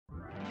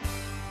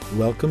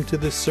Welcome to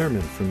this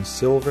sermon from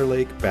Silver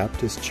Lake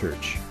Baptist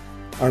Church.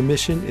 Our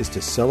mission is to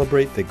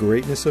celebrate the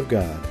greatness of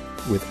God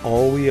with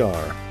all we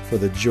are for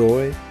the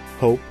joy,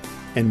 hope,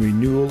 and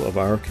renewal of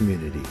our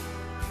community.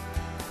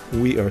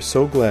 We are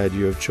so glad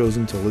you have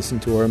chosen to listen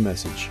to our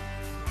message.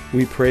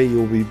 We pray you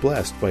will be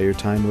blessed by your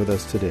time with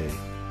us today.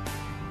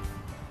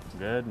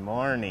 Good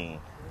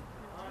morning.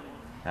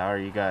 How are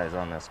you guys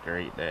on this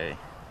great day?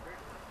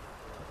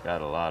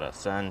 Got a lot of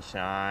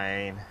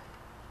sunshine.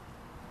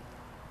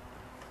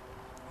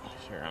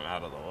 Sure, I'm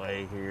out of the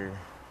way here.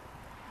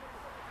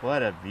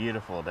 What a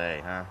beautiful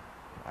day, huh?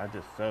 I'm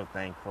just so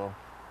thankful.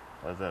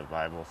 As the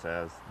Bible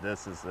says,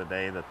 this is the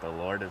day that the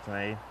Lord has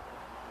made.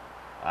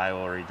 I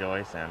will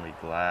rejoice and be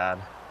glad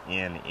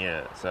in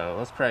it. So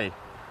let's pray.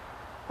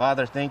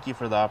 Father, thank you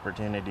for the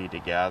opportunity to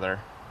gather.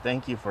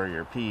 Thank you for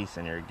your peace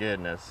and your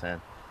goodness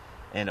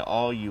and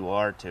all you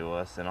are to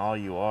us and all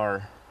you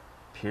are,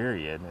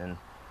 period. And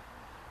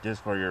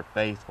just for your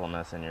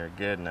faithfulness and your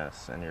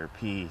goodness and your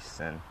peace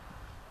and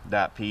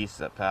that peace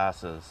that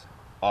passes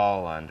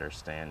all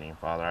understanding.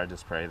 Father, I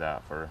just pray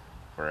that for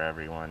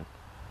everyone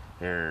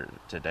here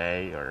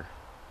today or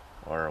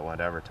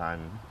whatever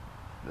time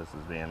this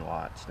is being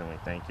watched, and we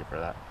thank you for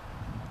that.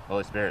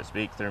 Holy Spirit,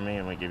 speak through me,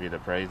 and we give you the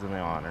praise and the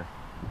honor.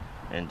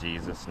 In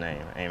Jesus'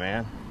 name,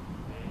 amen.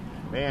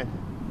 Man,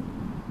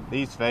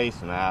 these face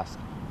masks,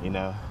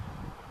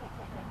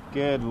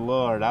 good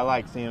Lord, I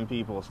like seeing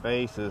people's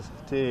faces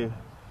too.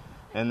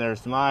 And their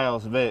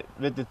smiles, but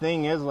the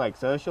thing is, like,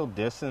 social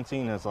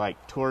distancing is like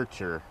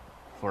torture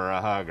for a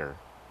hugger.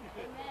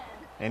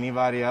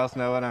 Anybody else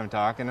know what I'm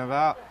talking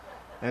about?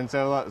 And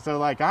so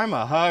like, I'm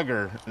a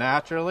hugger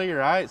naturally,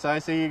 right? So I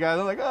see you guys,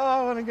 I'm like, oh,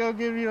 I want to go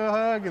give you a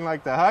hug, and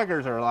like the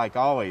huggers are like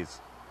always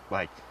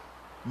like,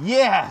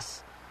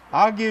 yes,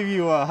 I'll give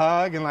you a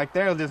hug, and like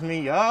they'll just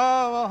meet, oh,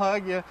 I'll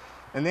hug you,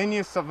 and then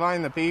you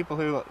find the people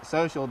who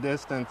social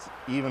distance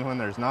even when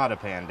there's not a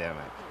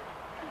pandemic,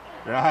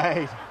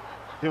 right?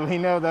 Do we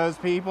know those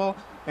people?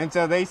 And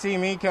so they see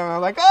me coming,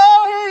 I'm like,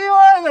 oh, here you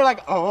are. And they're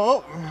like,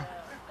 oh.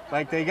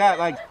 Like they got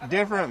like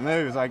different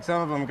moves. Like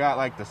some of them got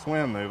like the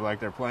swim move, like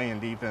they're playing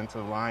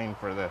defensive line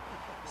for the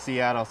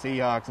Seattle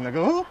Seahawks. And they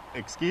go, oh,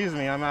 excuse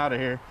me, I'm out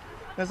of here.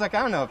 And it's like,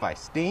 I don't know if I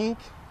stink,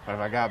 or if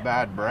I got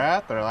bad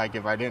breath, or like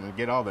if I didn't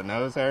get all the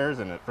nose hairs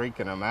and it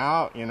freaking them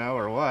out,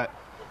 or what.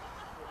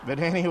 But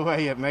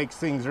anyway, it makes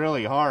things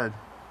really hard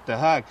to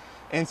hug.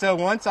 And so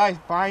once I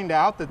find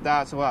out that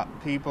that's what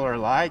people are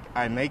like,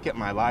 I make it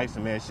my life's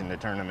mission to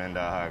turn them into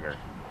a hugger.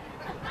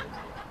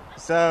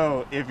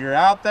 So if you're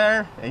out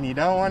there and you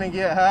don't want to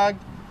get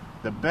hugged,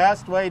 the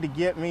best way to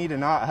get me to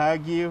not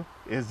hug you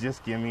is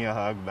just give me a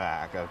hug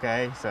back,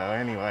 okay? So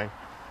anyway,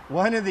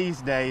 one of these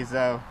days,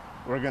 though,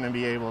 we're going to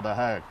be able to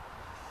hug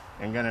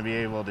and going to be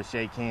able to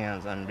shake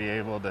hands and be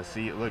able to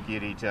look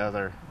at each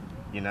other,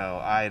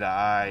 eye to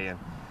eye,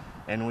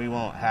 and we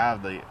won't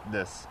have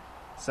this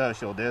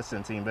social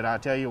distancing. But I'll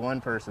tell you one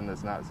person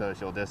that's not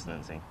social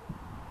distancing,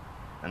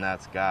 and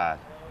that's God,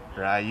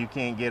 right? You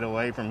can't get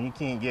away from him. You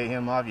can't get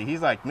him off you.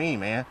 He's like me,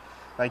 man.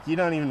 Like, you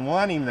don't even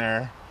want him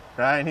there,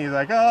 right? And he's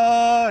like,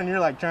 oh, and you're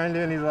like trying to,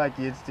 and he's like,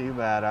 it's too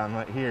bad,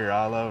 I'm here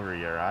all over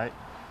you, right?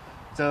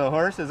 So the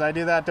horses, I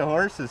do that to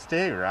horses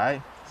too,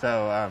 right?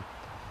 So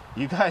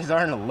you guys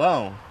aren't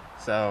alone.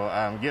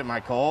 So get my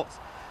colts,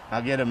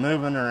 I'll get them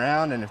moving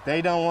around, and if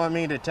they don't want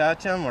me to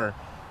touch them, or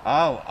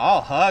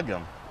I'll hug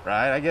them.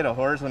 Right? I get a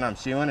horse when I'm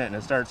shoeing it and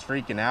it starts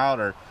freaking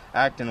out or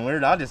acting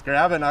weird. I'll just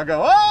grab it and I'll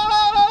go,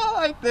 oh,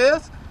 like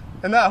this.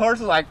 And that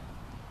horse is like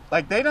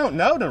they don't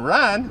know to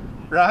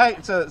run,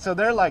 right? So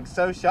they're like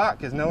so shocked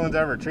because no one's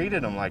ever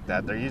treated them like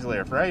that. They're usually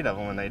afraid of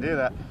them when they do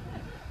that.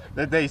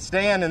 That they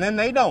stand and then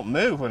they don't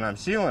move when I'm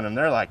shoeing them.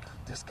 They're like,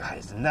 this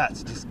guy's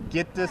nuts. Just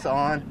get this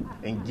on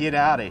and get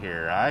out of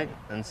here, right?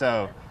 And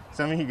so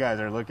some of you guys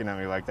are looking at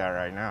me like that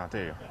right now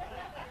too.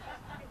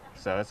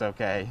 So it's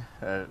okay.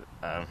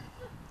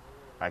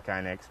 I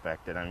kind of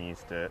expect it. I'm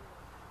used to it.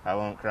 I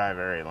won't cry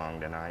very long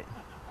tonight.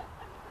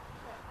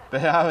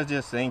 But I was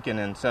just thinking,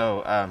 and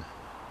so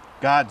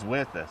God's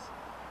with us,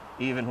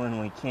 even when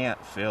we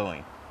can't feel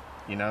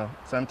Him.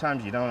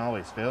 Sometimes you don't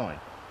always feel Him.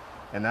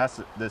 And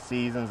that's the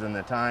seasons and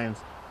the times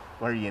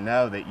where you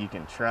know that you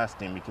can trust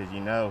Him, because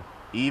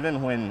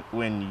even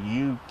when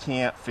you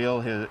can't feel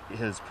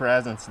His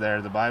presence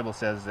there, the Bible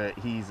says that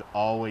He's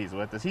always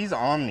with us. He's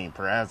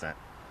omnipresent,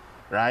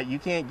 right? You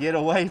can't get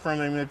away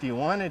from Him if you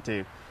wanted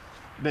to.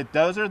 But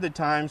those are the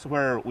times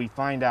where we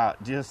find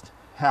out just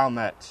how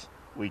much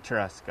we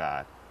trust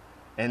God.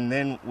 And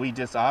then we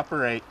just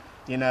operate,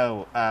 we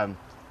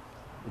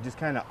just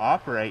kind of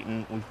operate,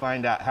 and we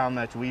find out how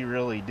much we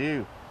really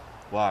do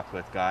walk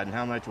with God and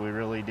how much we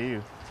really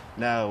do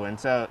know. And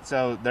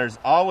so there's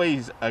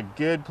always a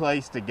good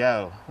place to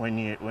go when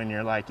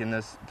you're like in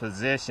this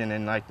position,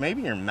 and like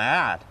maybe you're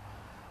mad.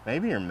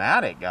 Maybe you're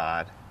mad at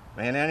God.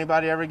 Man,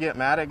 anybody ever get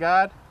mad at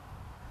God?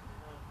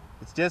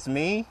 It's just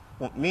me.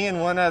 Me and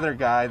one other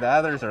guy. The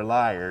others are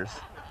liars,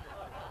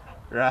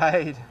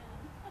 right?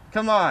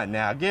 Come on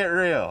now, get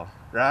real,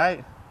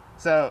 right?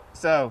 So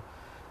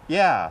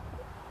yeah,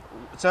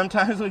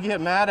 sometimes we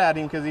get mad at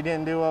him because he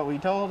didn't do what we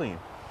told him.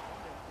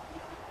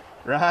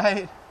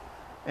 Right?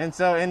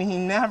 And he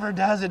never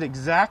does it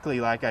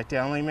exactly like I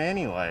tell him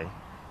anyway.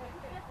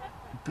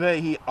 But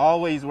he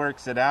always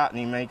works it out and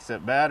he makes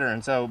it better.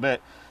 And so,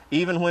 but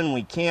even when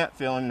we can't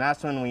feel him,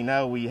 that's when we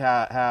know we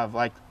have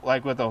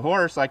like with a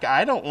horse, like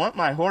I don't want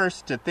my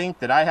horse to think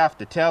that I have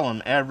to tell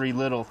him every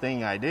little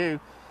thing I do.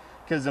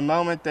 Because the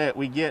moment that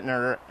we get in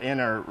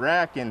a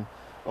wreck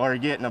or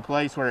get in a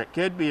place where it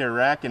could be a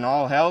wreck and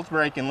all hell's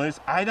breaking loose,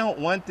 I don't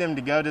want them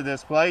to go to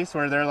this place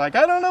where they're like,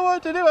 I don't know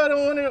what to do, I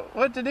don't know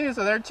what to do.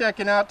 So they're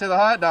checking out to the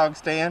hot dog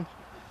stand,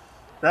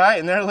 right?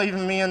 And they're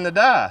leaving me in the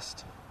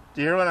dust.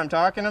 Do you hear what I'm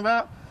talking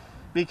about?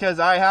 Because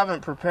I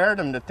haven't prepared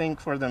them to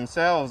think for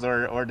themselves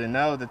or to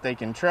know that they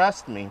can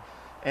trust me.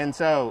 And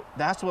so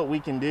that's what we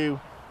can do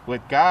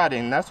with God.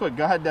 And that's what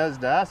God does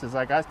to us. Is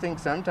like, I think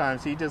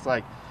sometimes he just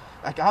like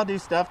I'll do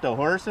stuff to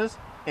horses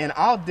and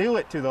I'll do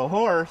it to the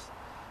horse.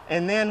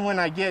 And then when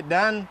I get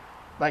done,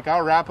 like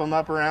I'll wrap them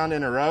up around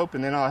in a rope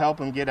and then I'll help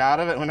them get out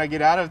of it. When I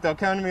get out of it, they'll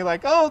come to me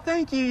like, oh,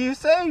 thank you, you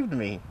saved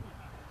me.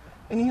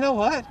 And you know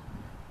what?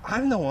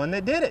 I'm the one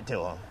that did it to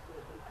them.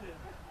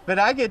 But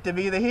I get to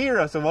be the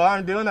hero. So while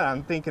I'm doing it,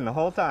 I'm thinking the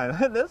whole time,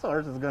 this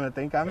horse is going to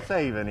think I'm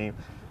saving him,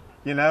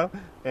 you know?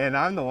 And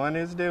I'm the one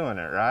who's doing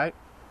it, right?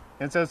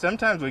 And so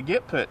sometimes we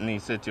get put in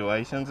these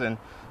situations, and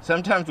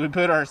sometimes we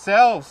put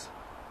ourselves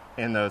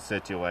in those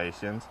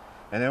situations,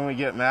 and then we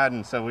get mad,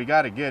 and so we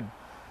got a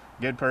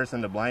good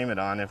person to blame it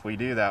on. If we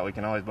do that, we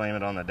can always blame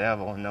it on the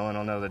devil, and no one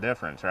will know the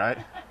difference, right?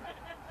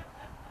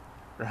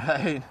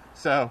 Right?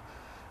 So,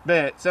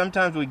 but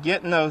sometimes we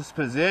get in those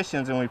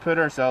positions and we put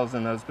ourselves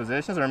in those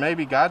positions, or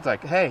maybe God's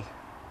like, hey,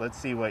 let's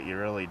see what you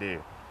really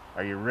do.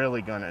 Are you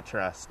really going to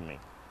trust me?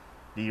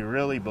 Do you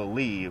really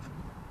believe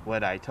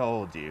what I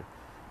told you?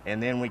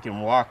 And then we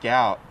can walk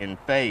out in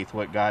faith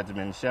what God's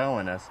been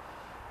showing us,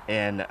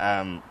 and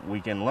we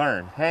can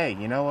learn, hey,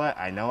 you know what?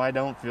 I know I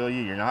don't feel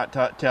you. You're not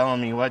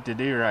telling me what to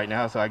do right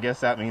now, so I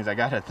guess that means I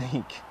got to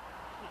think.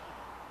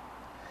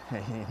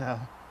 You know,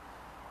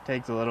 it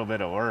takes a little bit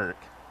of work,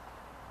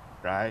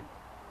 right?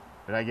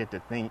 But I get to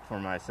think for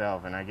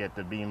myself, and I get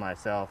to be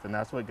myself, and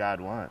that's what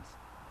God wants.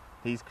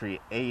 He's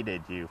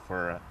created you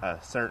for a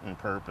certain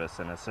purpose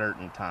and a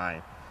certain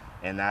time,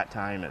 and that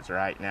time is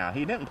right now.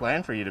 He didn't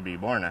plan for you to be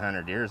born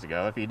 100 years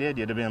ago. If he did,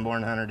 you'd have been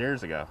born 100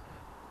 years ago.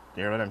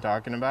 Do you hear what I'm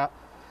talking about?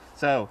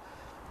 So,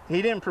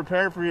 he didn't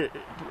prepare for you,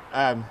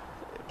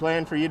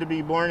 plan for you to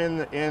be born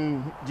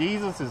in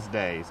Jesus'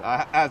 days.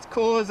 As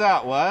cool as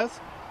that was,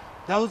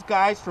 those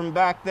guys from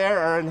back there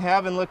are in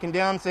heaven looking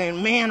down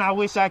saying, man, I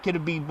wish I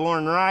could be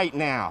born right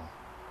now.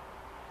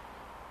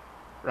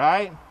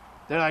 Right?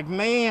 They're like,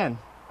 man,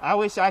 I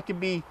wish I could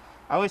be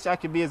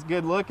as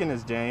good looking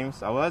as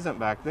James. I wasn't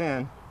back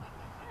then.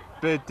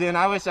 But then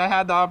I wish I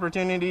had the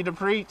opportunity to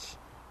preach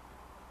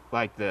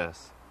like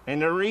this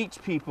and to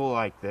reach people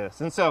like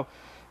this. And so,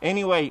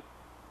 anyway,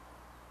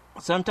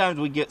 sometimes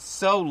we get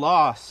so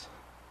lost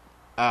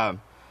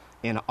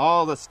in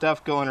all the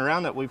stuff going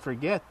around that we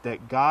forget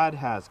that God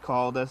has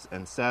called us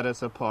and set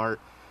us apart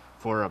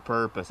for a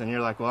purpose. And you're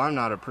like, well, I'm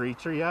not a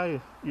preacher. Yeah,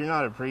 you're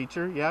not a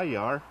preacher. Yeah, you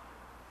are.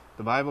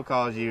 The Bible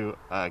calls you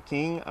a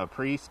king, a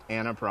priest,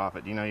 and a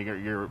prophet. You know,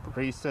 you're a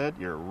priesthood,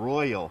 you're a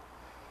royal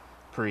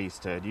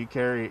priesthood. You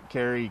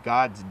carry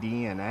God's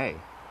DNA.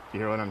 You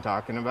hear what I'm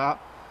talking about?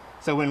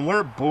 So when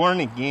we're born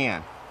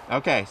again,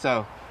 okay,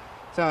 so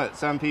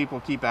some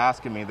people keep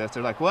asking me this.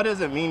 They're like, what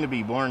does it mean to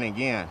be born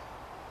again?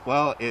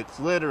 Well, it's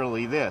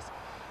literally this.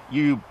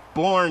 You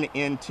born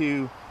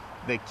into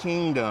the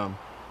kingdom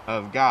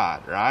of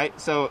God, right?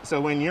 So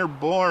when you're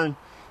born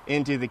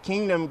into the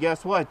kingdom,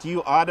 guess what?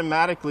 You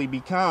automatically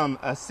become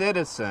a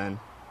citizen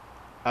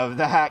of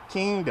that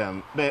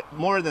kingdom. But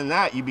more than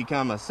that, you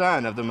become a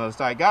son of the Most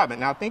High God. But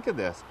now think of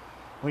this.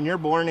 When you're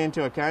born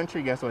into a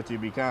country, guess what you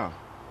become?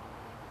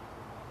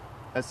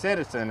 A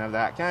citizen of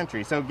that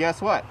country. So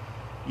guess what?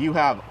 You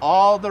have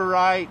all the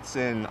rights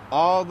and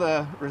all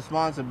the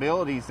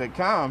responsibilities that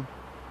come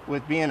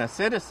with being a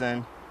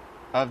citizen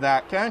of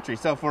that country.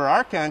 So for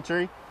our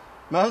country,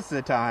 most of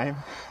the time,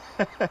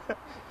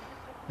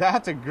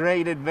 that's a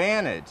great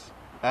advantage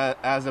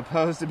as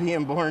opposed to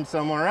being born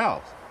somewhere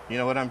else. You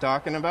know what I'm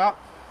talking about?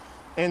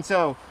 And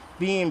so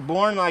being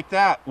born like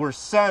that, we're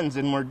sons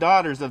and we're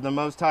daughters of the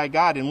Most High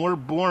God, and we're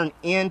born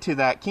into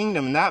that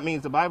kingdom. And that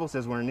means the Bible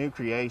says we're a new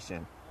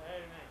creation.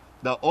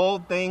 The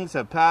old things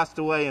have passed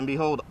away, and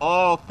behold,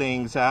 all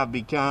things have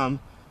become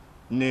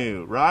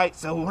new, right?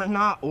 So we're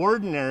not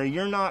ordinary.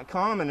 You're not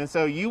common. And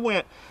so you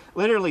went,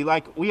 literally,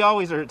 like we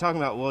always are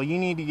talking about, well, you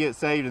need to get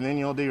saved and then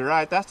you'll do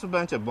right. That's a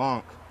bunch of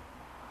bunk.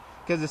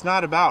 Because it's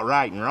not about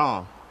right and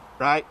wrong,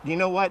 right? You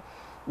know what?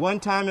 One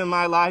time in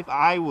my life,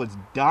 I was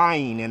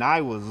dying and I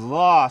was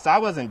lost. I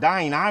wasn't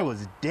dying. I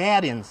was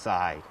dead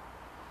inside.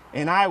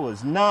 And I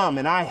was numb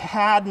and I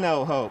had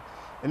no hope.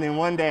 And then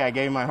one day I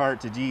gave my heart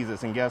to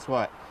Jesus, and guess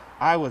what?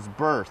 I was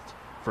birthed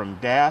from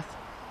death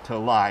to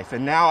life.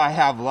 And now I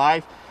have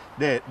life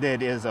that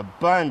is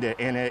abundant,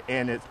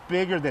 and it's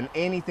bigger than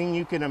anything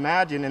you can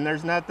imagine. And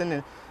there's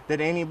nothing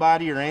that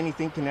anybody or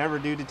anything can ever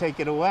do to take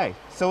it away.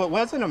 So it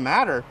wasn't a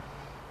matter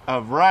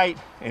of right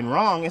and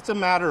wrong. It's a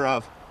matter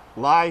of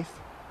life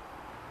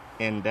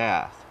and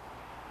death.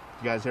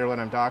 You guys hear what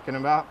I'm talking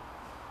about?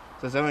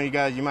 So some of you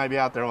guys, you might be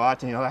out there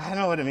watching, you're like, I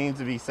know what it means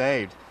to be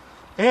saved.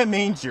 It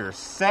means you're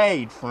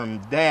saved from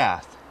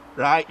death,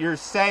 right? You're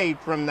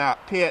saved from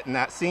that pit and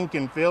that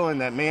sinking feeling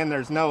that, man,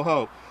 there's no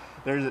hope.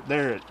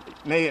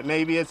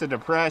 Maybe it's a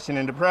depression,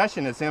 and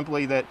depression is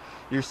simply that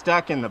you're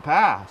stuck in the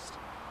past,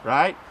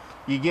 right?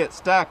 You get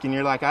stuck and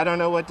you're like, I don't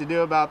know what to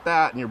do about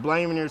that, and you're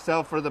blaming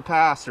yourself for the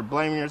past or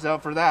blaming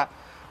yourself for that.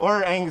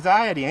 Or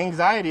anxiety.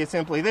 Anxiety is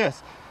simply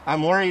this: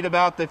 I'm worried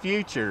about the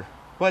future.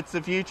 What's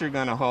the future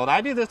going to hold?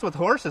 I do this with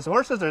horses.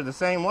 Horses are the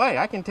same way.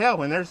 I can tell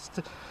when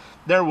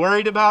they're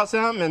worried about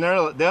something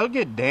and they'll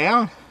get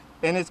down,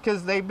 and it's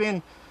because they've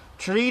been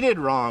treated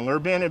wrong or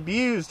been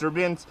abused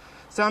or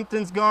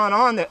something's gone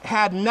on that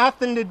had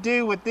nothing to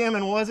do with them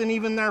and wasn't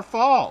even their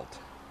fault.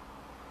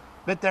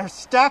 But they're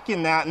stuck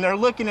in that, and they're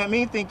looking at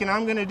me thinking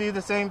I'm going to do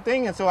the same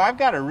thing. And so I've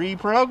got to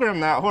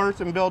reprogram that horse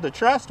and build a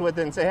trust with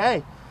it and say,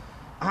 hey,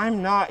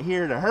 I'm not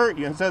here to hurt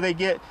you. And so they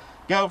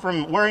go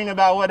from worrying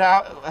about what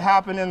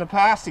happened in the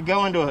past to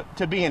going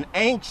to being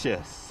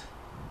anxious.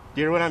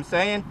 Do you hear what I'm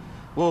saying?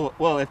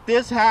 Well, if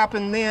this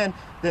happened then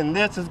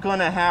this is going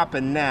to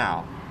happen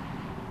now.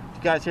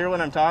 You guys hear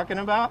what I'm talking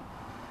about?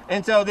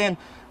 And so then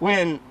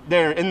when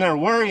they're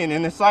worrying,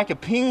 and it's like a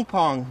ping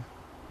pong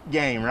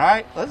game,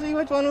 right? Let's see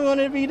which one we want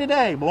to be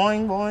today.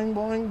 Boing, boing,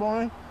 boing,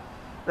 boing.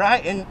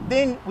 Right? And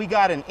then we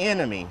got an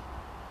enemy,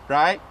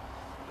 right?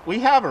 We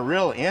have a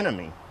real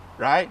enemy,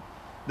 right?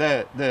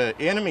 The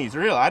enemy's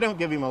real. I don't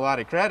give him a lot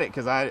of credit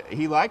because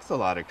he likes a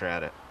lot of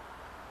credit.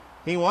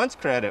 He wants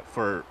credit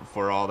for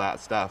all that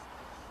stuff.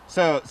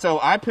 So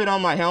I put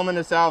on my helmet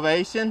of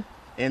salvation,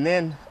 and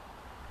then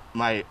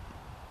my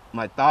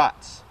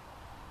thoughts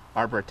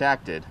are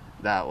protected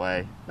that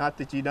way. Not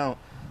that you don't.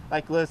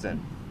 Like,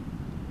 listen,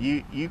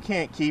 you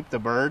can't keep the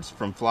birds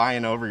from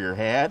flying over your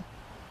head,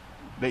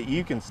 but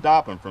you can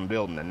stop them from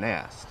building a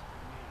nest.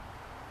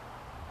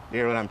 You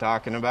hear what I'm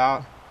talking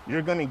about?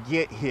 You're going to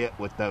get hit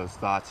with those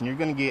thoughts, and you're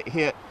going to get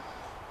hit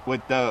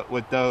with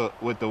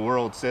the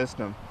world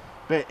system.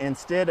 But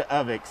instead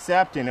of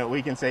accepting it,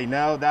 we can say,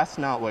 no, that's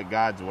not what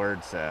God's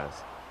word says.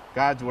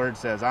 God's word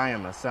says, I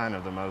am a son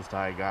of the Most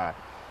High God.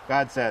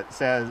 God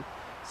says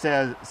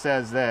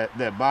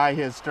that by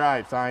his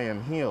stripes I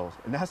am healed.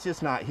 And that's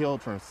just not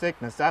healed from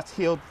sickness. That's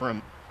healed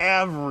from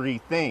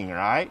everything,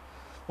 right?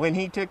 When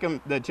he took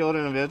the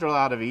children of Israel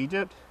out of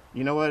Egypt,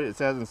 you know what it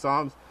says in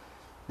Psalms?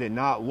 That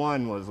not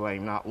one was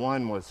lame, not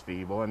one was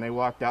feeble, and they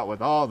walked out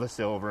with all the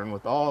silver and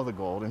with all the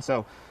gold. And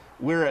so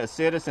we're a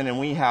citizen, and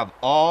we have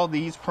all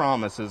these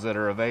promises that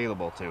are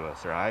available to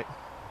us, right?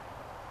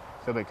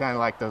 So they're kind of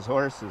like those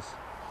horses.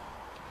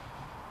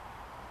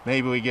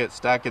 Maybe we get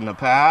stuck in the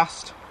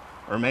past,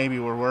 or maybe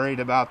we're worried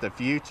about the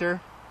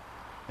future.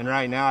 And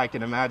right now I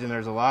can imagine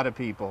there's a lot of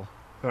people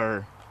who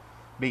are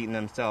beating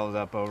themselves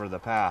up over the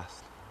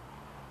past.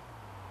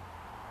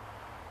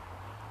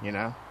 You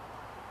know?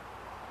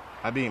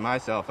 I beat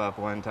myself up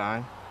one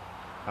time.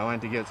 I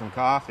went to get some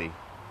coffee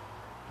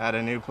at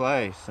a new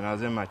place, and I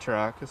was in my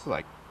truck. This was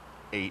like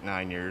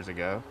 8-9 years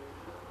ago.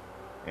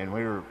 And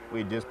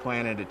we just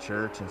planted a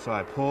church, and so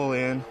I pull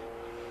in,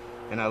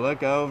 and I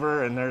look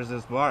over, and there's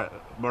this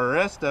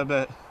barista,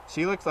 but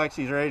she looks like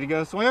she's ready to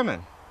go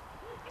swimming.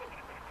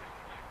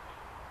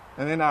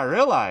 And then I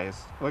realized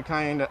what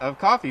kind of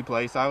coffee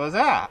place I was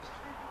at.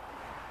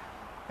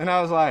 And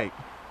I was like,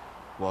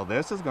 well,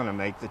 this is going to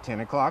make the 10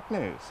 o'clock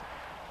news,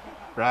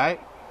 right?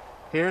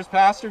 Here's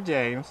Pastor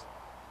James.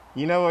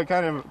 You know what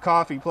kind of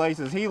coffee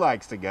places he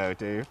likes to go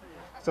to.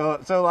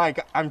 So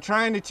like, I'm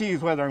trying to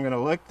choose whether I'm going to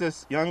look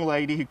this young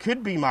lady, who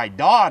could be my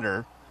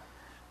daughter,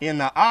 in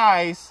the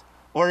eyes,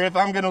 or if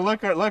I'm going to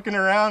looking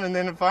around, and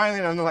then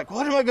finally I'm like,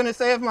 what am I going to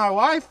say if my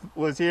wife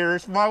was here,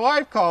 if my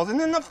wife calls? And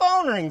then the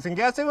phone rings, and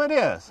guess who it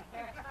is?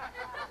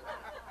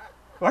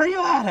 Where are you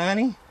at,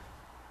 honey?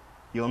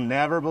 You'll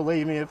never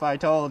believe me if I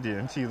told you.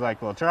 And she's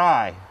like, well,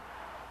 try.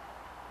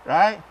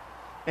 Right?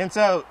 And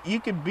so you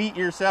could beat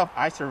yourself.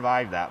 I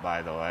survived that,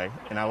 by the way,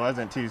 and I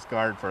wasn't too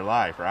scarred for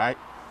life, right?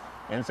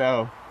 And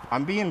so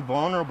I'm being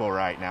vulnerable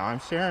right now.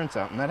 I'm sharing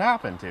something that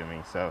happened to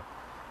me, so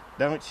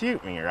don't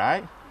shoot me,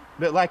 right?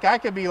 But like, I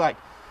could be like,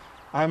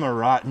 I'm a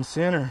rotten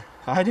sinner.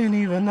 I didn't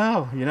even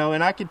know,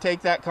 and I could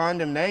take that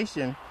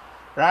condemnation,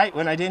 right?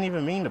 When I didn't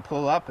even mean to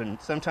pull up,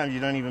 and sometimes you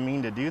don't even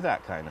mean to do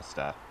that kind of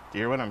stuff. Do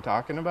you hear what I'm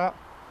talking about?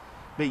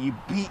 But you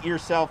beat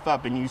yourself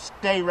up, and you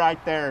stay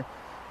right there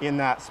in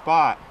that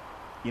spot.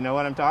 You know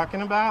what I'm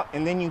talking about?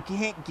 And then you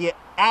can't get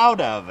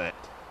out of it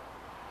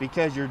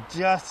because you're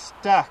just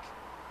stuck.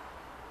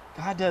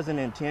 God doesn't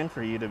intend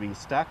for you to be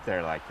stuck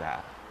there like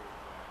that.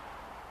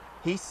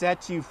 He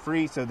sets you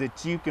free so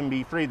that you can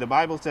be free. The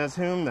Bible says,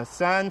 whom the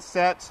Son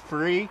sets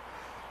free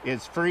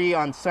is free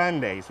on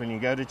Sundays when you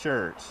go to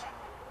church.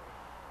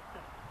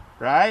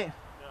 Right?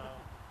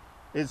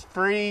 It's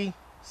free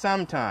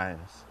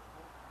sometimes.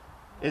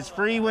 It's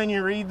free when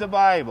you read the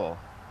Bible.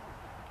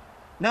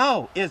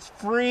 No, it's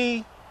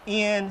free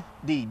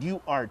indeed.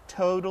 You are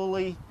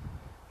totally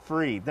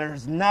free.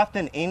 There's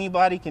nothing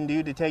anybody can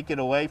do to take it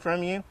away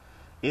from you.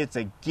 It's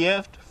a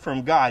gift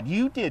from God.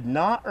 You did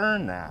not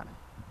earn that.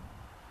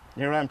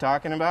 You hear what I'm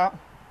talking about?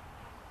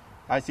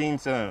 I seen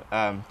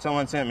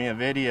someone sent me a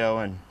video,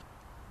 and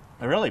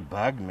it really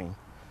bugged me,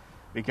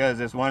 because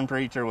this one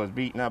preacher was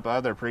beating up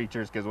other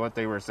preachers because what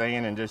they were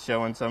saying, and just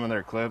showing some of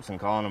their clips and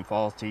calling them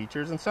false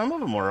teachers, and some of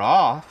them were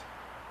off,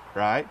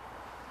 right?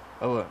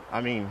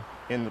 I mean,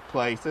 in the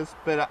places,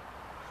 but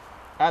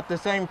at the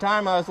same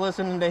time, I was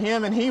listening to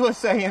him, and he was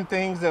saying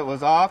things that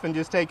was off and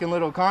just taking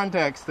little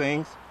context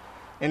things,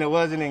 and it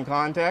wasn't in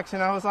context,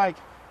 and I was like,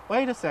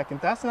 wait a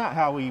second, that's not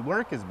how we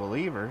work as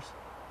believers.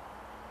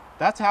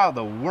 That's how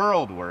the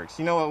world works.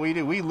 You know what we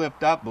do? We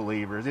lift up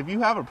believers. If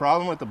you have a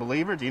problem with the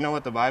believer, do you know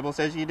what the Bible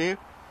says you do?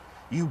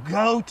 You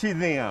go to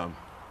them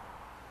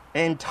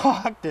and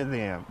talk to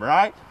them,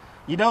 right?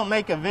 You don't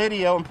make a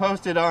video and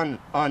post it on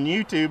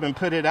YouTube and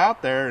put it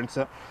out there and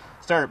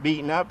start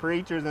beating up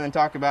preachers and then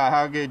talk about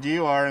how good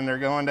you are and they're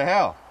going to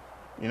hell.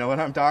 You know what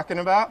I'm talking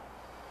about?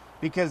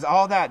 Because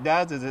all that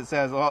does is it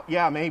says, well,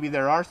 yeah, maybe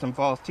there are some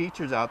false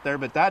teachers out there,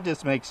 but that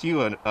just makes you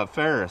a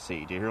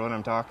Pharisee. Do you hear what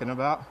I'm talking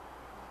about?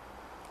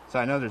 So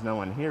I know there's no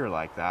one here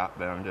like that,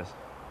 but it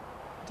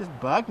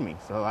just bugged me.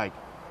 So like,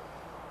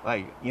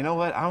 you know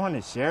what? I want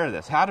to share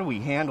this. How do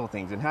we handle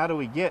things, and how do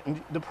we get?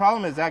 And the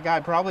problem is that guy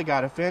probably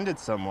got offended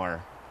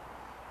somewhere,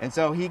 and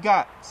so he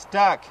got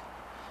stuck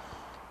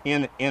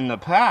in the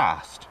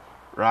past,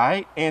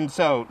 right? And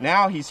so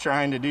now he's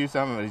trying to do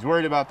something. He's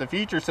worried about the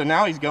future, so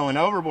now he's going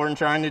overboard and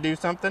trying to do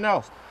something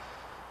else.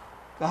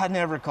 God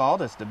never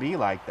called us to be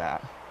like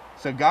that.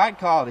 So God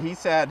called. He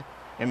said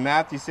in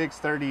Matthew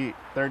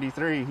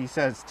 6:33, he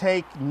says,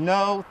 take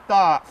no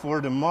thought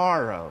for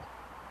tomorrow.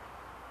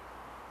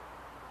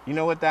 You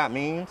know what that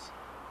means?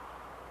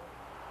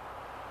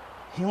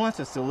 He wants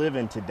us to live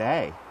in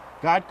today.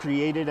 God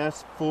created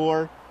us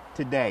for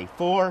today,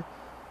 for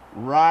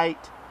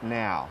right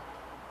now.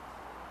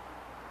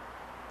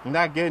 Isn't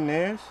that good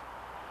news?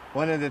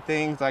 One of the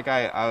things, like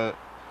I was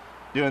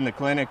doing the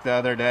clinic the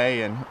other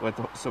day, and with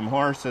some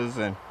horses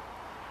and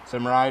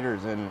some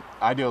riders, and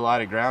I do a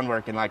lot of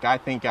groundwork, and like I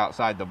think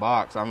outside the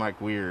box. I'm like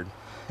weird,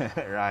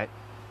 right?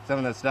 Some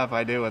of the stuff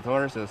I do with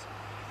horses,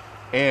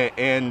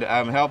 and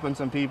I'm helping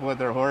some people with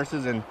their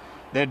horses, and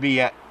they'd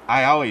be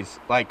I always,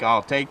 like,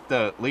 I'll take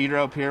the lead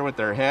rope here with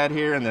their head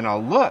here, and then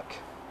I'll look.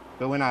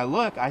 But when I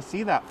look, I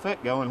see that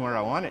foot going where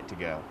I want it to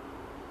go.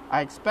 I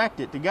expect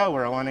it to go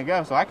where I want to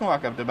go. So I can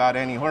walk up to about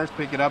any horse,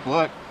 pick it up,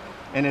 look,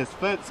 and his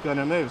foot's going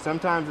to move.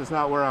 Sometimes it's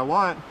not where I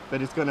want,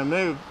 but it's going to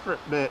move.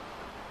 But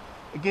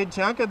a good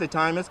chunk of the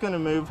time, it's going to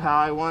move how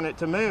I want it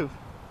to move.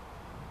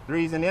 The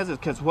reason is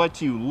because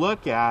what you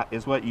look at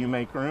is what you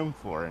make room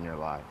for in your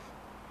life.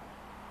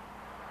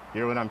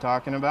 You hear what I'm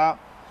talking about?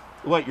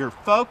 What you're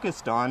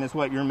focused on is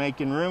what you're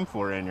making room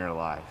for in your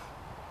life.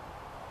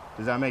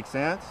 Does that make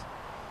sense?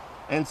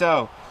 And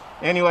so,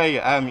 anyway,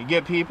 you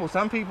get people,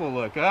 some people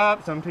look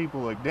up, some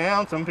people look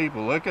down, some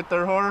people look at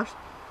their horse,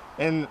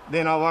 and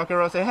then I'll walk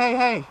around and say,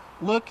 hey,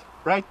 look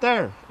right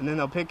there. And then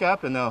they'll pick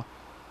up and they'll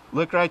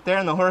look right there,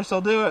 and the horse will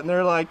do it, and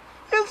they're like,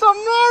 it's a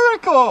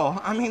miracle!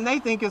 I mean, they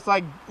think it's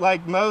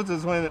like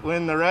Moses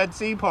when the Red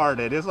Sea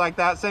parted. It's like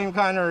that same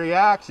kind of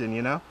reaction,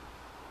 you know?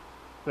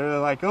 They're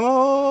like,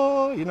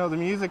 oh, you know, the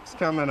music's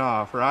coming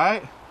off,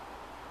 right?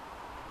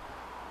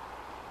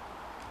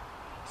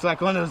 It's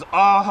like one of those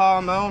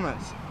aha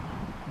moments.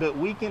 But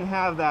we can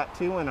have that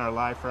too in our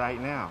life right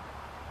now.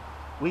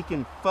 We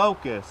can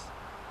focus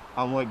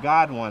on what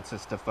God wants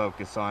us to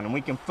focus on, and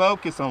we can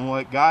focus on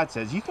what God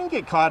says. You can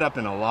get caught up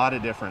in a lot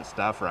of different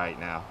stuff right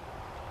now,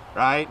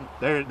 right?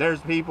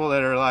 There's people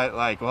that are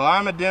like, well,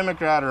 I'm a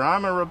Democrat, or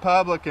I'm a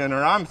Republican,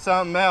 or I'm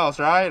something else,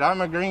 right? I'm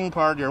a Green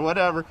Party, or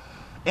whatever.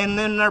 And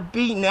then they're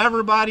beating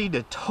everybody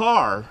to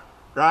tar,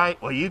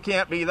 right? Well, you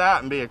can't be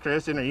that and be a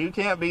Christian, or you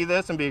can't be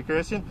this and be a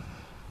Christian.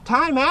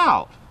 Time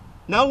out.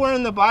 Nowhere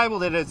in the Bible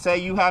did it say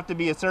you have to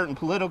be a certain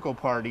political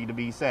party to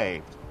be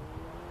saved.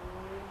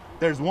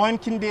 There's one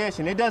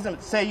condition. It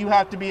doesn't say you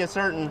have to be a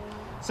certain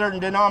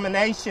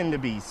denomination to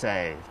be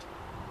saved.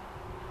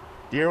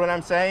 Do you hear what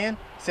I'm saying?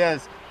 It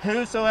says,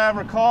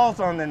 whosoever calls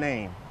on the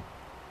name.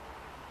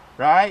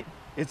 Right?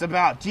 It's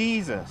about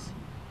Jesus.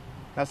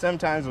 Now,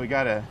 sometimes we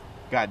got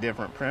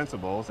different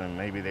principles, and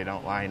maybe they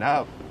don't line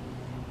up.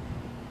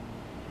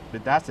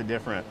 But that's a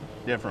different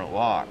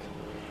walk.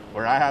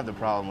 Where I have the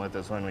problem with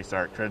is when we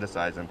start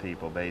criticizing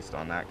people based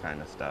on that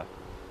kind of stuff.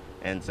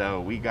 And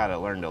so we got to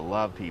learn to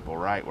love people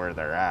right where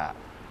they're at.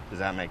 Does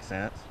that make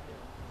sense?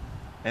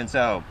 And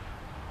so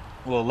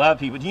we'll love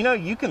people. Do you know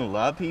you can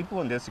love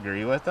people and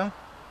disagree with them?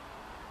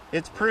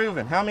 It's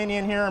proven. How many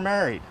in here are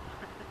married?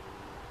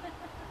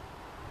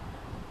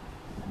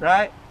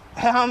 Right?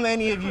 How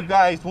many of you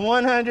guys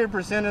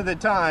 100% of the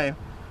time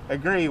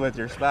agree with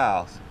your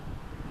spouse?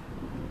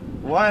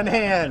 One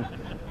hand.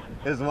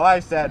 His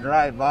wife sat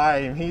right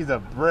by him. He's a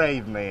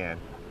brave man.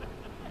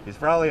 He's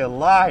probably a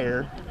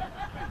liar.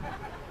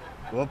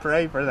 We'll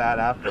pray for that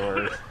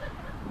afterwards.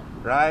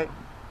 Right?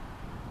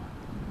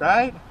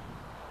 Right?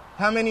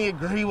 How many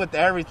agree with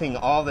everything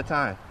all the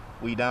time?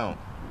 We don't.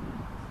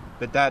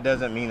 But that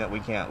doesn't mean that we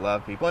can't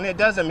love people. And it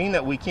doesn't mean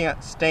that we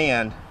can't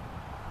stand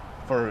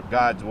for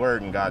God's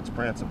word and God's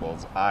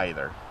principles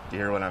either. Do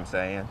you hear what I'm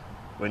saying?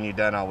 When you've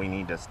done all, we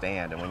need to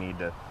stand, and we need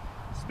to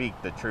speak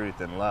the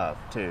truth in love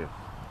too.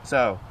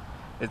 So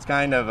it's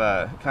kind of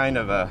a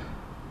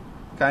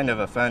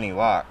funny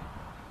walk.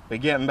 But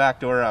getting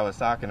back to where I was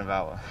talking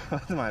about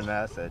with my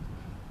message,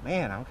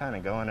 man, I'm kind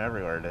of going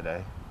everywhere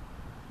today.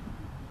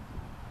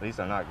 At least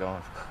I'm not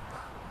going,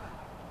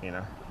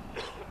 I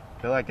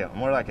feel like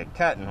more like a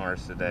cutting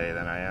horse today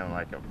than I am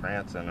like a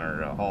prancing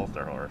or a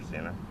halter horse,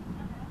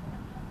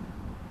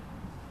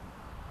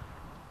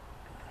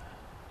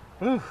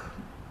 Whew,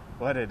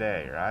 what a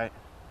day, right?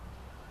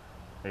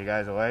 Are you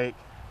guys awake?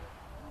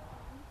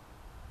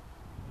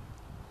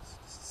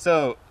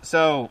 So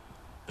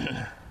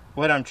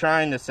what I'm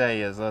trying to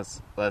say is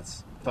let's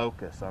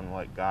focus on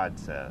what God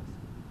says.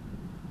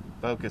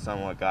 Focus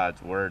on what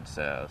God's word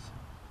says.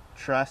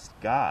 Trust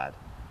God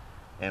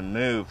and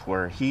move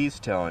where He's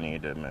telling you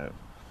to move.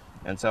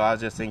 And so I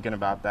was just thinking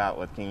about that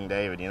with King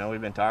David.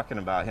 We've been talking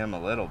about him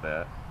a little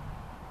bit,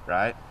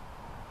 right?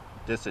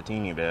 Just a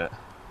teeny bit.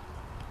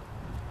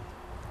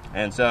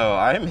 And so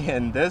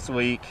this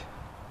week,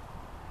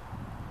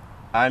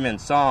 I'm in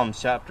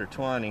Psalms chapter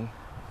 20.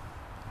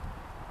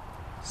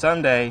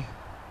 Someday,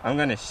 I'm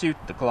going to shoot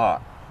the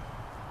clock.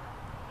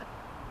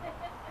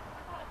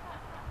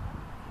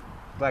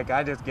 Like,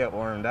 I just get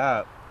warmed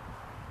up.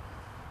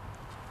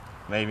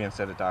 Maybe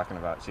instead of talking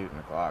about shooting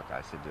the clock,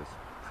 I should just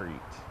preach,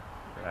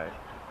 right?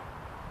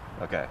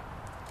 Okay,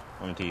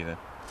 I'm teasing.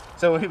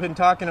 So we've been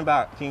talking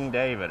about King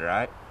David,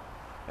 right?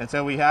 And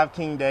so we have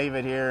King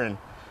David here,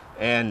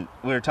 and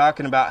we're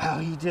talking about how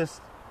he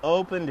just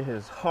opened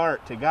his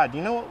heart to God. Do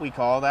you know what we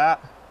call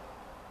that?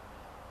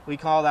 We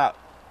call that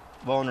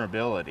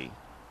vulnerability,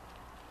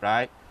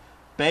 right?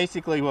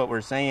 Basically what we're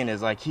saying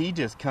is like he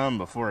just come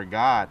before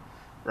God,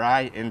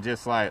 right? And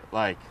just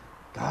like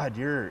God,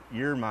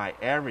 you're my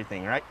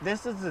everything, right?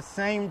 This is the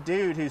same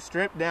dude who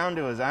stripped down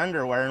to his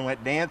underwear and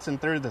went dancing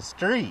through the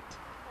street,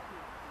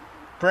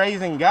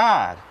 praising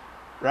God,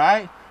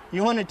 right?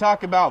 You want to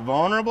talk about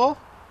vulnerable,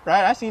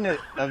 right? I seen a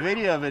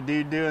video of a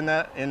dude doing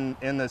that in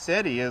the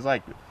city. Is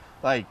like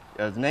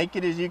as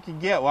naked as you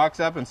could get, walks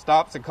up and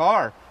stops a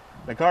car.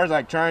 The car's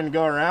like trying to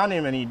go around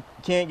him and he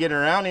can't get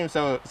around him,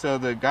 so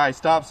the guy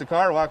stops the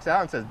car, walks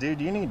out and says, dude,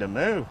 you need to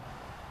move.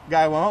 The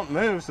guy won't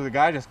move, so the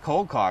guy just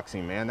cold cocks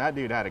him, man. That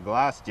dude had a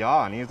glass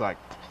jaw and he's like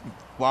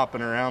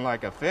flopping around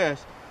like a fish,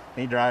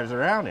 and he drives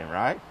around him,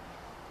 right?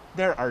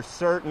 There are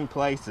certain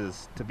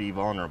places to be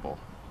vulnerable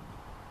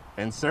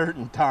and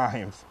certain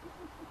times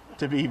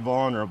to be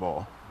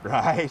vulnerable,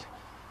 right?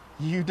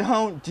 You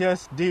don't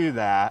just do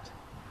that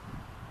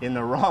in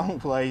the wrong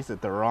place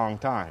at the wrong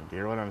time. Do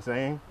you hear what I'm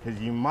saying?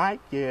 Because you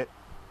might get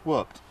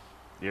whooped.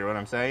 Do you hear what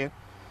I'm saying?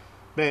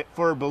 But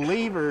for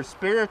believers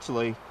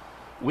spiritually,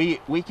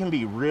 we can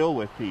be real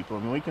with people,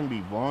 and we can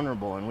be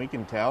vulnerable, and we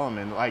can tell them.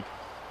 And like,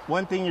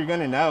 one thing you're going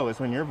to know is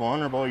when you're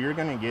vulnerable, you're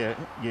going to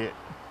get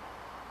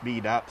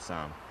beat up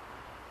some.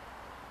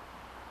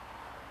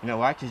 You know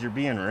why? Because you're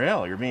being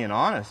real. You're being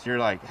honest. You're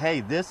like,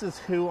 hey, this is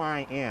who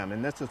I am,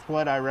 and this is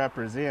what I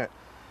represent.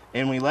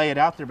 And we lay it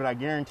out there, but I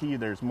guarantee you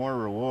there's more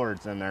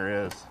rewards than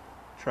there is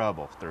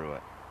trouble through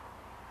it,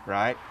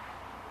 right?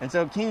 And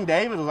so King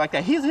David was like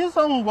that. His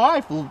own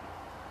wife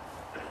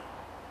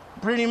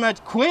pretty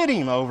much quit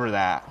him over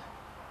that,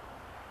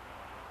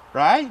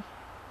 right?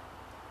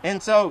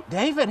 And so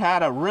David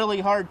had a really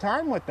hard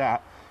time with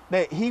that.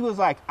 But he was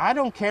like, I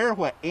don't care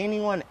what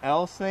anyone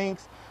else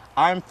thinks.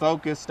 I'm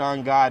focused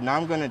on God, and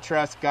I'm going to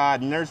trust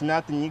God, and there's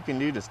nothing you can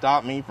do to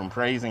stop me from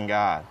praising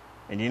God.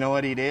 And you know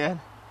what he did?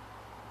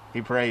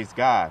 He praised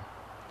God.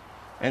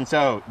 And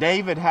so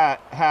David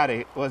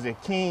was a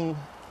king,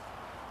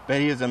 but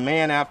he is a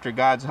man after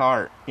God's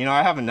heart.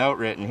 I have a note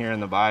written here in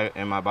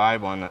my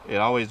Bible, and it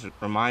always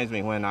reminds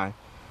me when I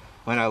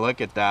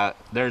look at that,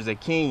 there's a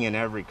king in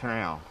every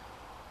crown,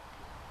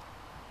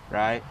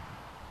 right?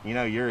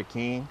 You're a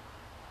king.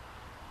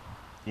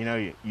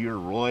 You're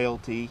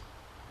royalty.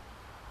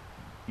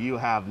 You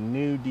have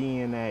new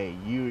DNA.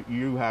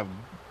 You have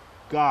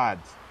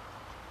God's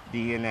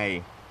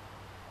DNA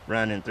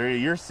running through you.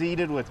 You're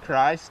seated with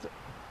Christ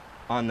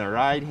on the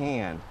right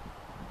hand,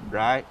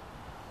 right?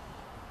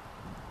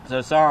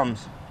 So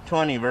Psalms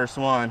 20 verse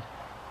 1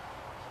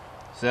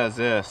 says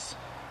this: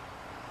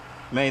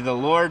 May the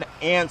Lord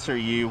answer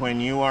you when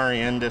you are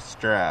in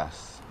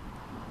distress.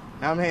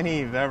 How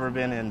many have ever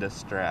been in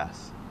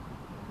distress?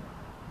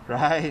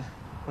 Right?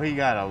 We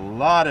got a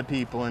lot of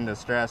people in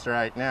distress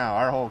right now.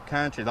 Our whole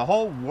country, the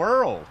whole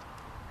world.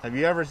 Have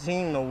you ever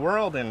seen the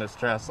world in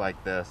distress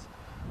like this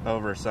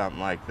over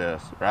something like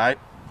this, right?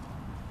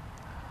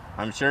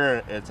 I'm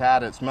sure it's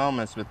had its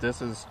moments, but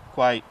this is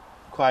quite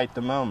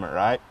the moment,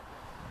 right?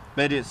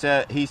 But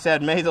he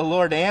said, may the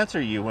Lord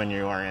answer you when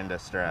you are in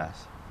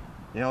distress.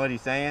 You know what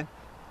he's saying?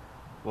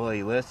 Will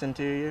he listen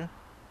to you?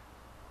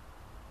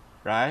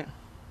 Right?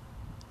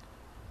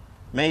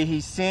 May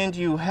he send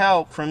you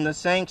help from the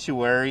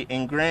sanctuary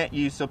and grant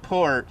you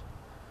support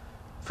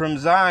from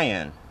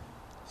Zion.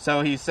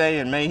 So he's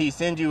saying, may he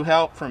send you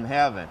help from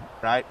heaven,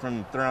 right? From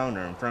the throne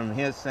room, from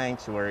his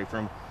sanctuary,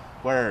 from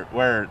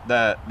where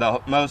the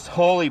most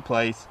holy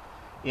place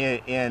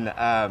in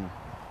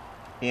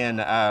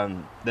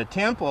the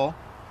temple,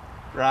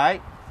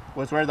 right,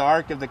 was where the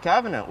Ark of the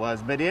Covenant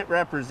was, but it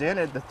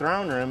represented the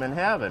throne room in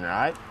heaven,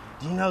 right?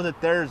 Do you know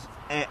that there's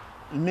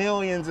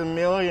millions and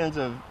millions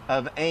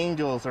of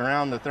angels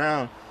around the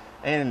throne,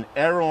 and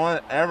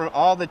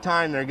all the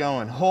time they're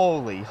going,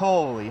 holy,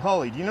 holy,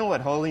 holy. Do you know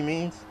what holy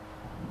means?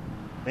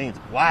 It means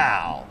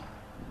wow.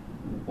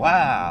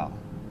 Wow.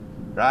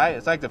 Right?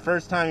 It's like the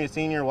first time you've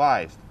seen your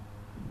wife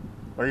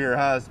or your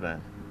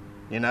husband,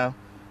 you know?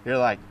 You're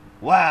like,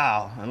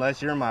 wow,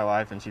 unless you're my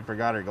wife and she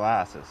forgot her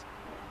glasses.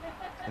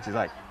 And she's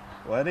like,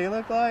 what do you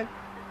look like?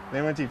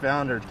 Then when she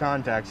found her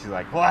contacts, she's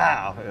like,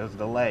 wow, it was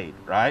delayed,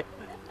 right?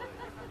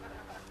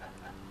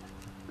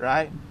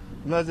 Right?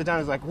 Most of the time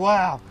it's like,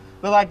 wow.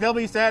 But like they'll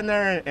be sitting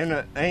there and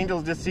the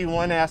angels just see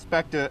one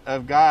aspect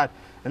of God,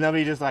 and they'll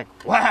be just like,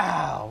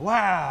 wow,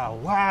 wow,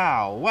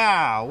 wow,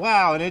 wow,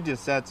 wow. And it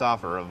just sets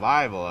off a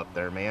revival up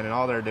there, man. And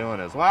all they're doing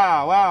is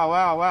wow, wow,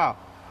 wow, wow.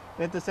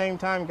 And at the same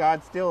time,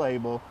 God's still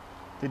able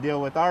to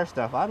deal with our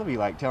stuff. I'll be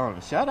like telling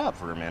them, shut up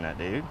for a minute,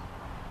 dude. You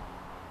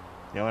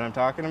know what I'm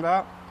talking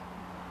about?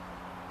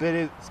 But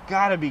it's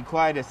got to be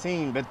quite a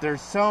scene. But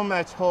there's so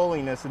much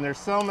holiness and there's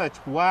so much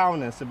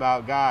wowness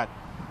about God.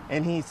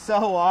 And he's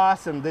so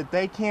awesome that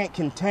they can't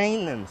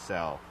contain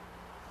themselves.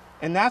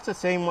 And that's the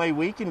same way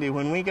we can do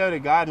when we go to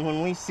God and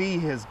when we see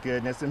his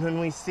goodness and when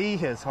we see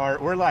his heart.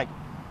 We're like,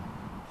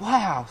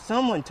 wow,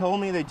 someone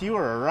told me that you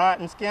were a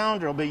rotten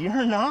scoundrel, but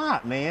you're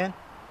not, man.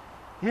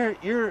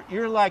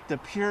 You're like the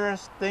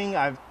purest thing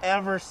I've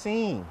ever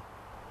seen.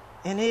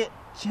 And it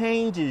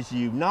changes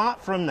you,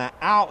 not from the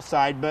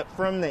outside, but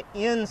from the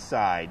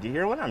inside. Do you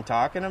hear what I'm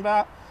talking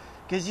about?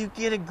 Because you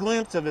get a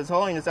glimpse of his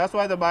holiness. That's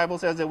why the Bible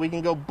says that we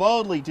can go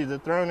boldly to the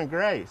throne of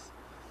grace,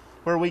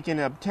 where we can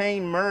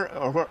obtain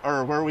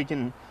where we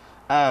can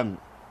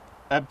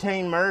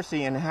obtain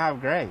mercy and have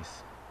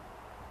grace.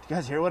 Do you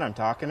guys hear what I'm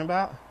talking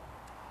about?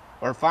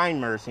 Or find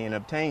mercy and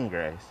obtain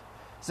grace.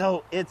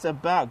 So it's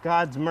about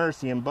God's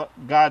mercy and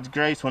God's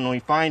grace when we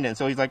find it.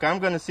 So he's like, I'm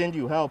going to send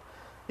you help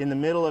in the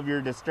middle of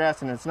your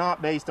distress, and it's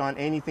not based on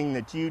anything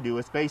that you do.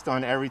 It's based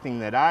on everything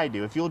that I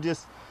do. If you'll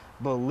just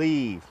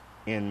believe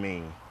in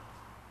me.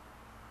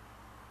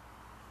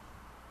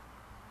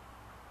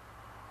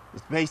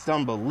 It's based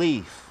on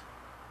belief.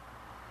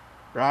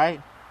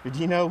 Right? But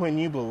you know when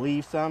you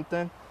believe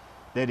something,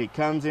 that it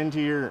comes into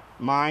your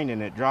mind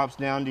and it drops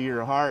down to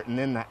your heart, and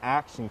then the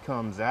action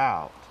comes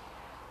out.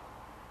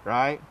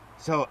 Right?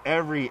 So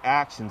every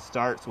action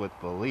starts with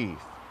belief.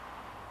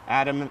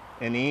 Adam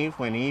and Eve,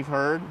 when Eve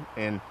heard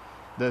and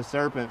the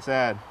serpent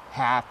said,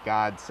 hath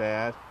God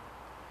said,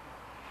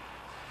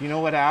 you know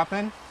what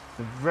happened?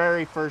 The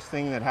very first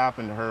thing that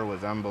happened to her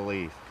was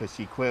unbelief, because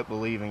she quit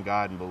believing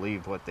God and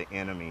believed what the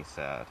enemy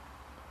said.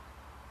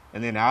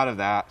 And then out of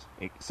that,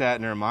 it sat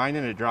in her mind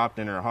and it dropped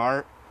in her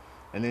heart.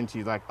 And then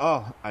she's like,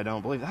 oh, I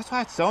don't believe. That's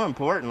why it's so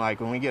important, like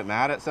when we get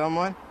mad at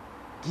someone,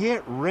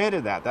 get rid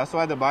of that. That's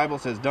why the Bible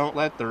says don't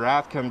let the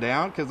wrath come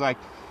down. Because like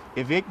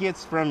if it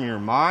gets from your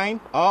mind,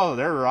 oh,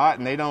 they're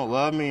rotten, they don't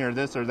love me or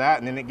this or that,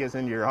 and then it gets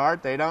into your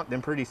heart, they don't,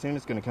 then pretty soon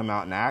it's going to come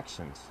out in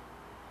actions.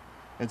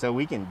 And so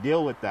we can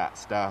deal with that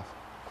stuff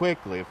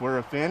quickly. If we're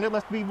offended,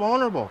 let's be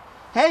vulnerable.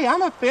 Hey,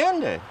 I'm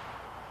offended.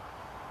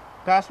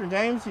 Pastor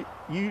James,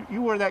 you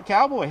wore that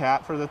cowboy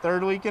hat for the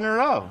third week in a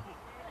row.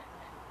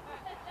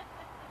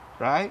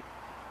 Right?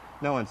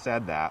 No one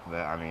said that,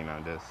 but I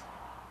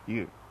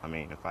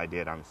mean, if I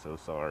did, I'm so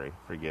sorry.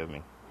 Forgive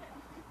me.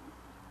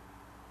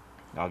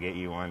 I'll get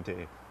you one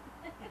too.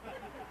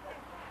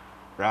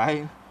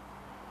 Right?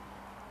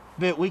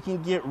 But we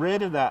can get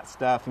rid of that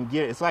stuff and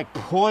it's like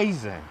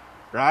poison,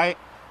 right?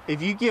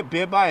 If you get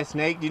bit by a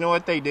snake, do you know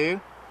what they do?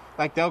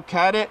 Like they'll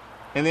cut it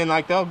and then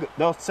like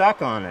they'll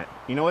suck on it.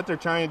 You know what they're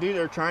trying to do?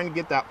 They're trying to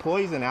get that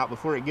poison out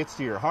before it gets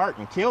to your heart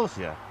and kills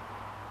you.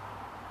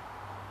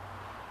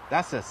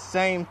 That's the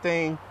same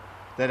thing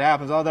that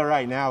happens. Although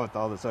right now with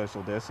all the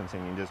social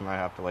distancing, you just might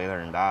have to lay there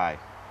and die.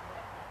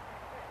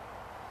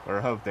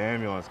 Or hope the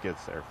ambulance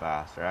gets there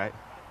fast, right?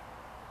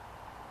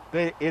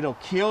 But it'll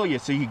kill you,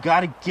 so you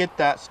got to get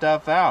that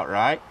stuff out,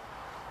 right?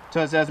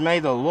 So it says, may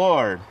the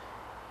Lord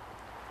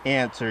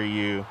answer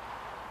you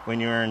when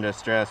you are in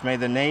distress. May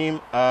the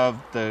name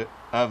of the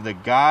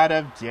God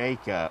of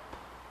Jacob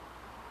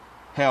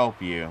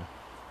help you.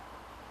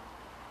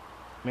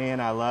 Man,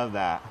 I love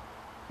that.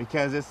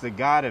 Because it's the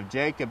God of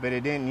Jacob, but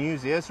it didn't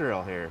use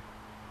Israel here.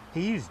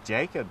 He used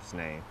Jacob's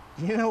name.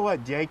 You know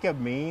what Jacob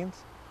means?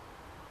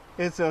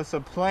 It's a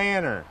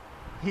supplanter.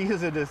 He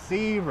is a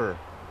deceiver,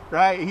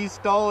 right? He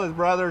stole his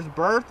brother's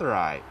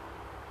birthright,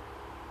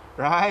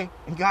 right?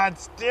 And God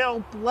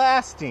still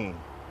blessed him.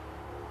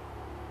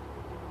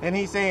 And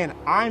he's saying,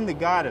 I'm the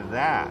God of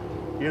that.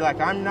 You're like,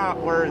 I'm not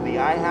worthy.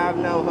 I have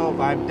no hope.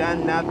 I've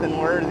done nothing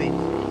worthy.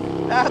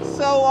 That's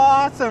so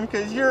awesome,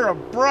 because you're a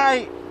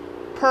bright,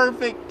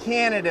 perfect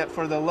candidate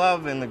for the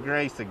love and the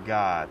grace of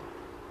God.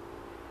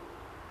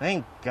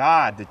 Thank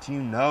God that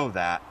you know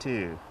that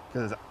too,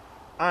 because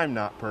I'm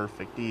not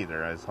perfect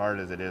either, as hard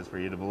as it is for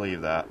you to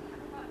believe that.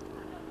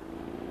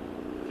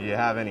 If you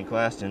have any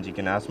questions, you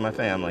can ask my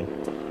family.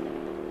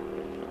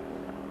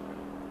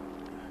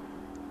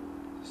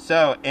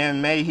 So,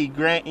 and may he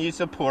grant you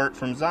support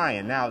from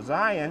Zion. Now,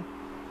 Zion,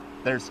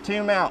 there's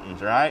two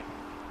mountains, right?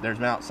 There's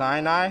Mount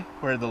Sinai,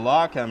 where the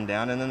law come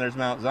down, and then there's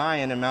Mount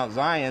Zion, and Mount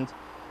Zion's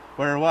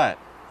where what?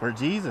 Where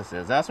Jesus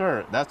is.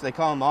 They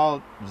call them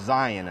all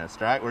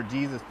Zionists, right? Where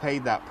Jesus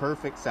paid that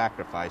perfect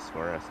sacrifice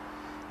for us.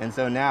 And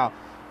so now,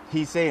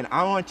 he's saying,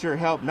 I want your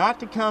help not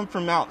to come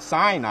from Mount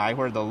Sinai,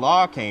 where the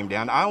law came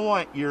down. I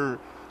want your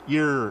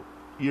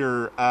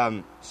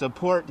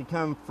support to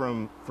come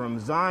from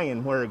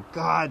Zion, where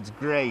God's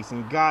grace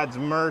and God's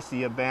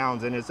mercy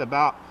abounds, and it's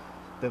about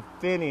the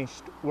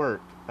finished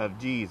work of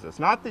Jesus.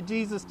 Not that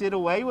Jesus did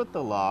away with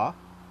the law,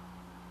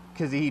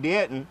 because he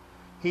didn't.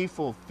 He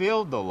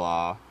fulfilled the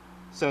law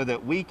so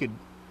that we could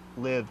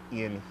live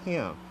in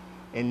him.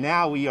 And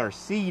now we are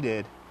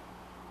seated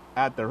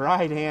at the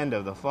right hand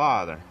of the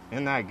Father.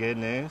 Isn't that good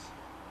news?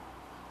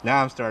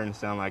 Now I'm starting to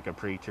sound like a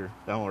preacher.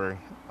 Don't worry,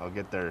 I'll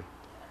get there.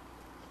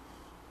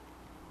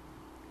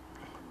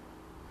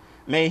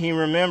 May he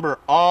remember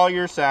all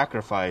your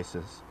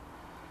sacrifices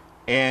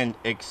and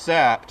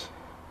accept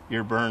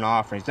your burnt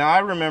offerings. Now I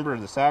remember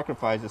the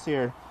sacrifices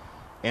here,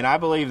 and I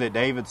believe that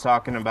David's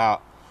talking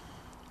about,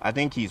 I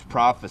think he's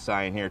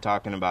prophesying here,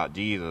 talking about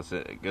Jesus,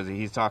 because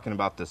he's talking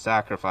about the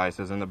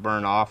sacrifices and the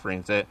burnt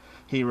offerings that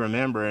he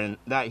remembered, and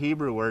that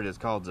Hebrew word is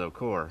called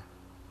Zokor.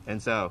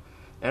 And so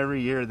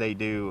every year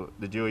the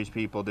Jewish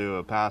people do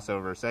a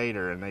Passover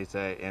Seder, and they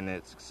say, and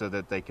it's so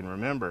that they can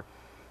remember.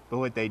 But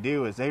what they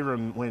do is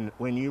when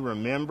you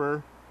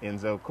remember in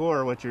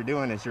Zokor, what you're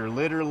doing is you're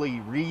literally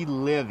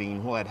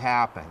reliving what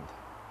happened.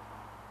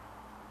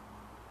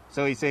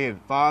 So he's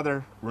saying,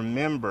 Father,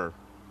 remember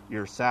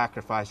your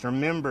sacrifice.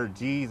 Remember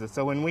Jesus.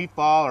 So when we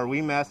fall or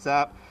we mess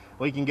up,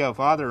 we can go,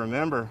 Father,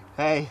 remember,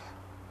 hey,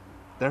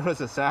 there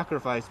was a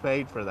sacrifice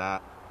paid for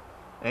that.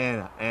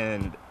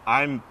 And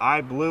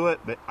I blew it,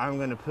 but I'm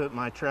going to put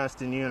my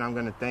trust in you, and I'm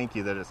going to thank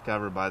you that it's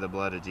covered by the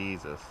blood of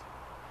Jesus.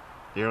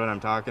 You hear what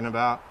I'm talking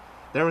about?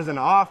 There was an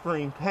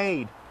offering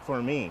paid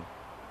for me.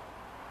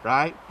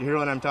 Right? You hear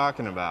what I'm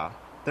talking about?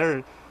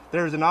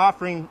 There's an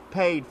offering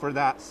paid for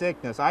that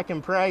sickness. I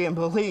can pray and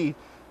believe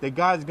that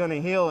God's going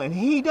to heal, and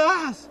he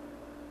does.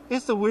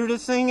 It's the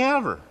weirdest thing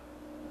ever.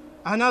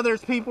 I know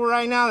there's people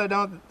right now that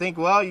don't think,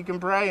 well, you can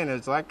pray, and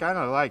it's like kind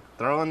of like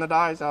throwing the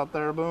dice out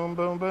there, boom,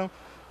 boom, boom.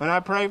 When I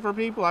pray for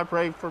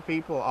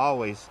people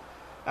always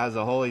as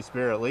the Holy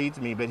Spirit leads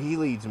me, but he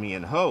leads me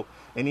in hope,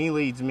 and he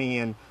leads me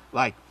in,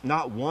 like,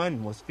 not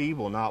one was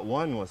feeble, not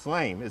one was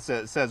lame. It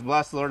says,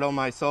 bless the Lord, O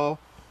my soul,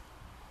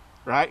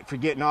 right?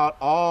 Forget not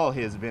all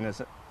his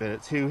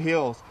benefits, who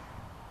heals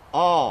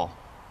all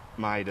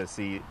my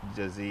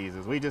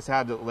diseases. We just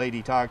had a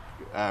lady talk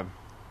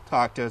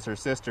to us. Her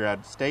sister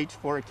had stage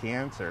 4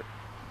 cancer,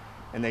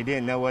 and they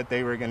didn't know what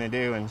they were going to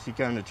do, and she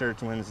came to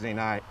church Wednesday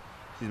night.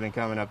 She's been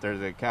coming up there to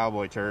the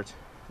Cowboy Church,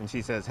 and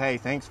she says, hey,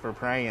 thanks for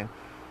praying.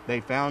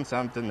 They found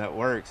something that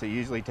works. It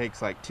usually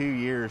takes like 2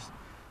 years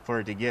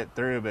for it to get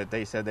through, but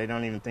they said they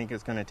don't even think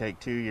it's going to take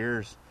 2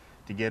 years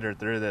to get her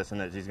through this,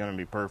 and that she's going to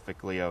be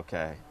perfectly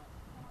okay.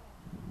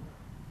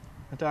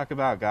 I talk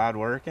about God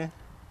working.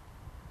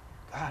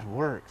 God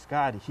works.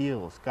 God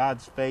heals.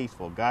 God's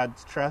faithful.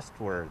 God's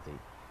trustworthy.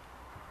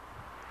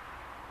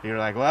 You're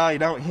like, well, you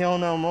don't heal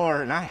no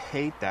more. And I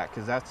hate that,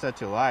 because that's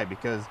such a lie.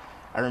 Because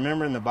I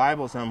remember in the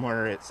Bible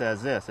somewhere it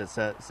says this. It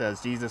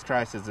says Jesus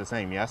Christ is the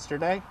same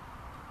yesterday,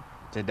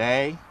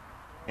 today,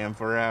 and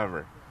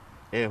forever.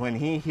 When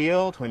he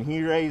healed, when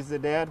he raised the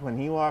dead, when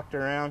he walked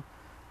around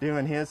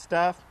doing his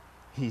stuff,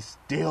 he's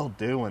still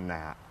doing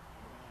that.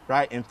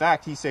 Right? In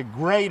fact, he said,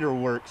 greater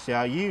work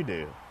shall you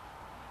do.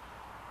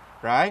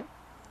 Right?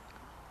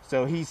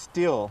 So he's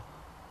still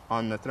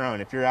on the throne.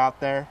 If you're out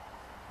there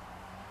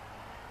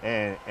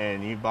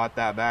and you bought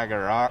that bag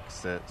of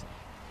rocks that's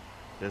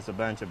just a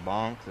bunch of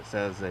bonks that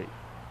says that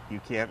you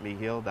can't be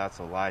healed, that's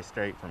a lie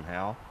straight from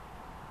hell.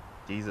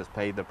 Jesus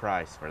paid the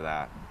price for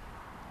that.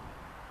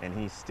 And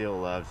he still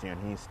loves you,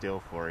 and he's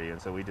still for you.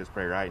 And so we just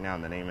pray right now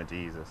in the name of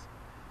Jesus.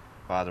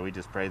 Father, we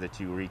just pray that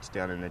you reach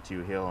down and that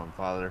you heal. And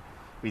Father,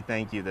 we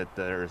thank you that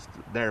there is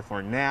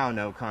therefore now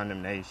no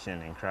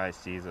condemnation in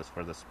Christ Jesus,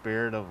 for the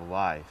Spirit of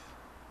life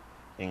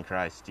in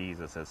Christ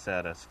Jesus has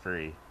set us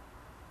free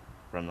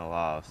from the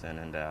law of sin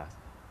and death.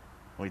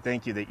 We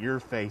thank you that you're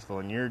faithful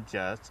and you're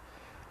just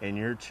and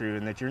you're true,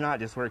 and that you're not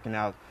just working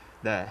out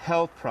the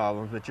health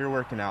problems, but you're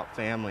working out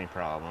family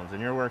problems,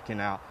 and you're working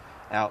out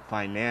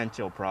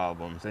financial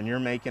problems, and you're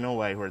making a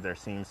way where there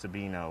seems to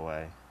be no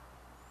way.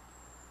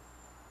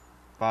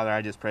 Father,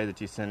 I just pray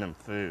that you send them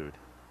food,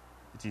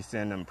 that you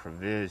send them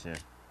provision,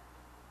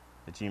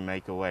 that you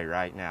make a way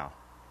right now.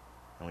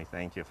 And we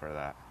thank you for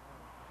that.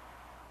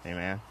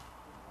 Amen.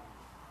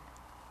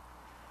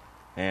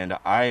 And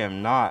I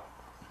am not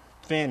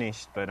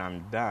finished, but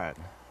I'm done.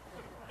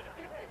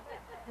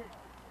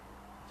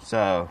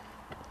 So,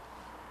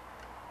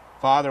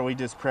 Father, we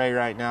just pray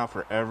right now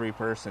for every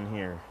person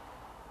here.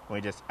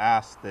 We just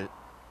ask that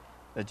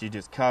you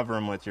just cover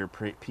them with your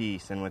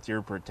peace and with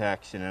your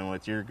protection and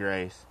with your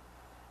grace,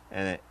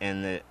 and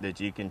that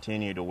you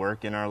continue to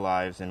work in our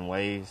lives in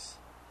ways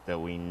that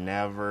we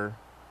never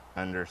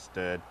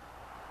understood,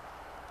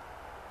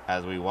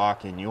 as we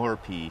walk in your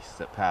peace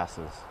that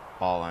passes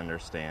all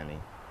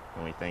understanding.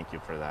 And we thank you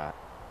for that.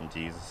 In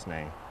Jesus'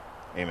 name,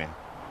 amen.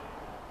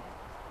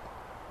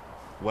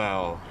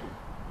 Well,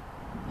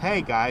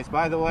 hey guys,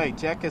 by the way,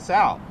 check us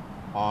out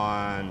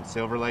on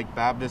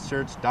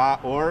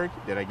silverlakebaptistchurch.org.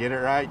 Did I get it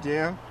right,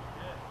 Jim?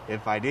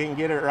 If I didn't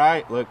get it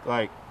right, look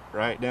like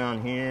right down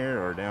here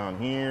or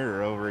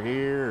over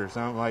here or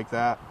something like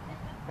that.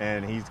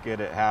 And he's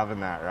good at having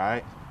that,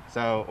 right?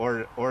 So,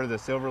 or the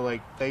Silver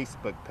Lake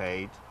Facebook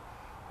page.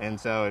 And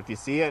so if you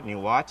see it and you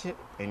watch it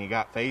and you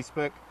got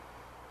Facebook,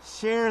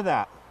 share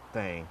that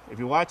thing. If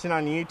you're watching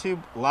on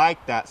YouTube,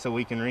 like that so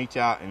we can reach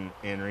out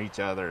and reach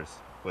others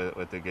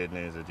with the good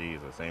news of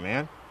Jesus.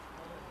 Amen?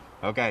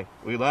 Okay,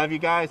 we love you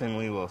guys, and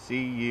we will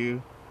see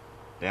you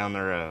down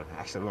the road.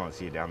 Actually, we won't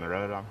see you down the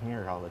road. I'm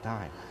here all the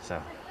time.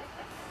 So,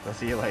 we'll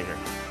see you later.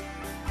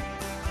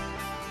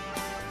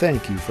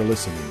 Thank you for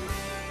listening.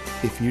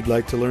 If you'd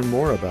like to learn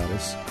more about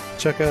us,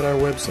 check out our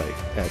website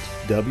at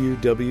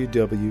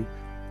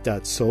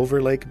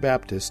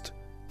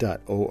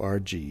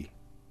www.silverlakebaptist.org.